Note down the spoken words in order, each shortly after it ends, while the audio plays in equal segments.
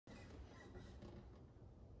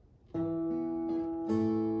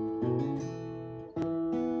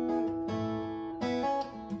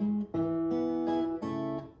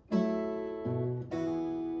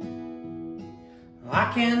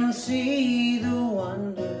can see the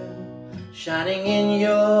wonder shining in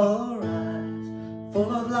your eyes,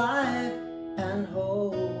 full of life and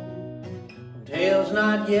hope. When tales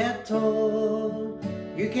not yet told,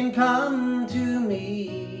 you can come to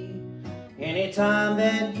me anytime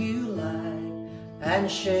that you like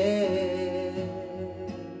and share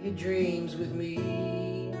your dreams with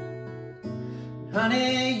me.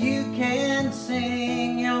 Honey, you can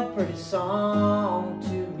sing your pretty song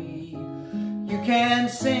to me. You can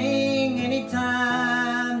sing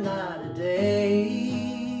anytime, night or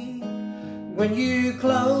day. When you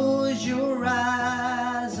close your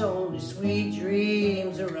eyes, only sweet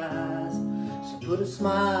dreams arise. So put a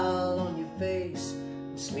smile on your face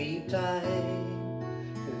and sleep tight,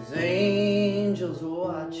 'cause angels are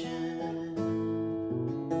watching.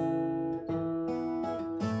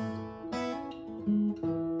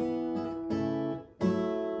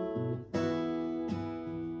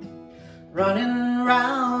 Running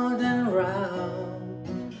round and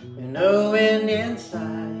round, with no end in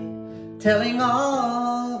sight, telling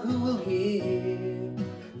all who will hear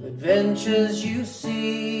the adventures you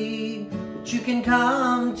see. But you can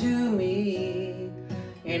come to me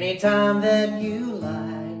anytime that you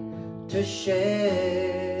like to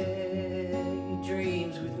share your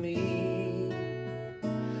dreams with me.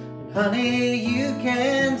 And honey, you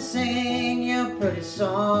can sing your pretty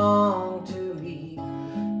song to me.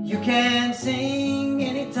 You can sing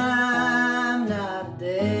anytime, night or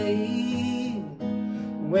day.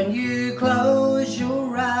 When you close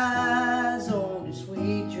your eyes, only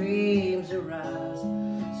sweet dreams arise.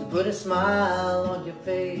 So put a smile on your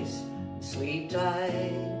face and sleep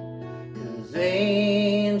tight, 'cause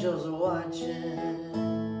angels are watching.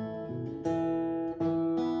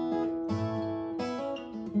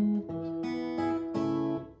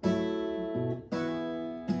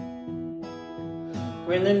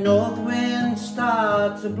 When the north wind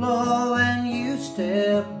starts to blow and you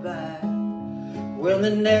step back, when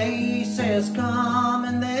the naysayers come,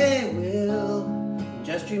 and they will,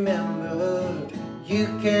 just remember you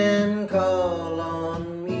can call on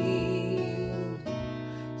me.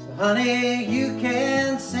 So honey, you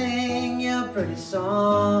can sing your pretty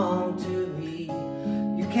song to me.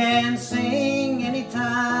 You can sing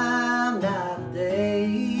anytime, night or day.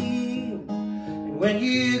 And when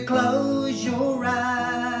you close your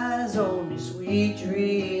eyes, only sweet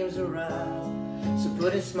dreams arise. So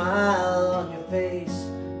put a smile on your face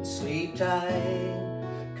and sleep tight,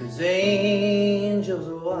 'cause angels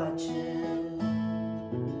are watching.